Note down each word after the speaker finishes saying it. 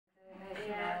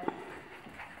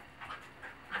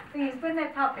thing is, when they're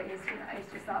puppies, you know,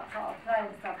 it's just like part of play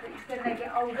and stuff, but it's when they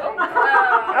get older.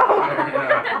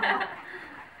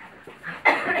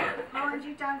 Mind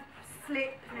you don't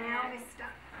slip now, mister.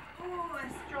 Oh,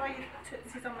 let's dry your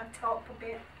tootsies on the top a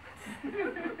bit.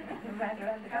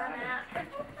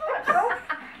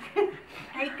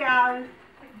 There you go.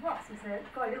 What's is it?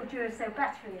 Got a little Duracell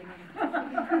battery in it.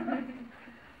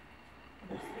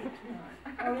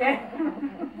 Oh yeah.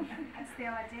 That's the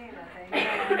idea, I think.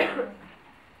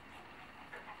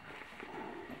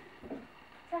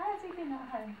 So how's he been at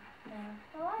home?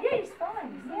 Alright? Yeah, he's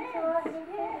fine. Yeah.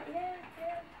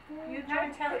 You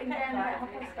joined Healthy Pet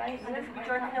Club? You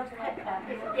joined Healthy Pet Club?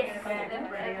 Yes.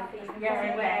 Yeah.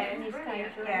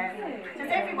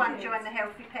 Does everyone join the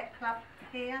Healthy Pet Club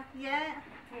here? Yeah?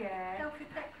 Yeah. Healthy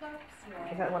Pet Clubs?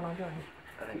 Is that the one I joined?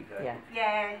 I think so. Yeah.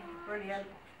 Yeah, brilliant.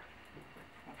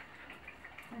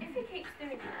 If he keeps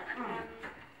doing that,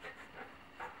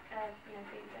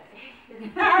 being dirty.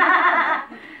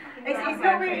 It's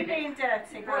not really being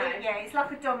dirty, but yeah, it's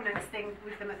like a dominance thing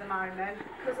with them at the moment.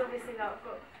 Because obviously, like, I've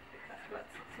got like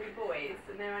 2 boys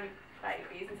and they're only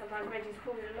babies, and sometimes Reggie's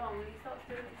crawling along and he starts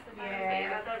doing stuff. Yeah.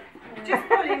 And I don't. Just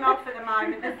pull him off at the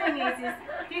moment. The thing is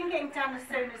you can get him done as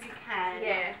soon as you can.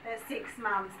 Yeah. At 6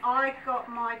 months. I got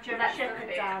my German That's Shepherd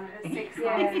not done at 6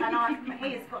 Yeah. months, and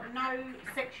he has got no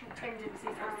sexual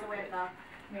tendencies whatsoever.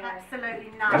 Yeah.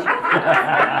 Absolutely none. I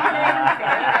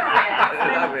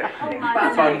love it.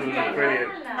 Puns was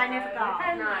brilliant. They never go.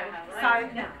 No. So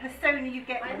the sooner you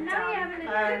get them done,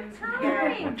 yeah.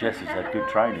 Well, Jess has had good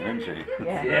training, hasn't she?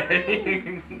 Yeah. Yeah.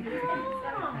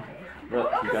 Look,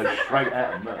 she goes straight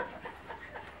at him, look.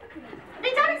 He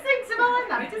don't seem to mind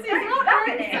though, does he?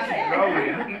 He's not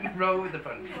doing Roll with the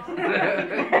punches.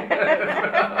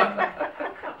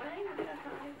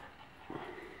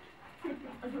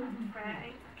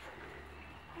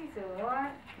 He's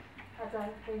alright. I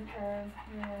don't think,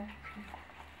 yeah.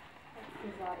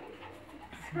 He's like...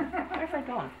 Where have they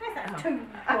gone? Too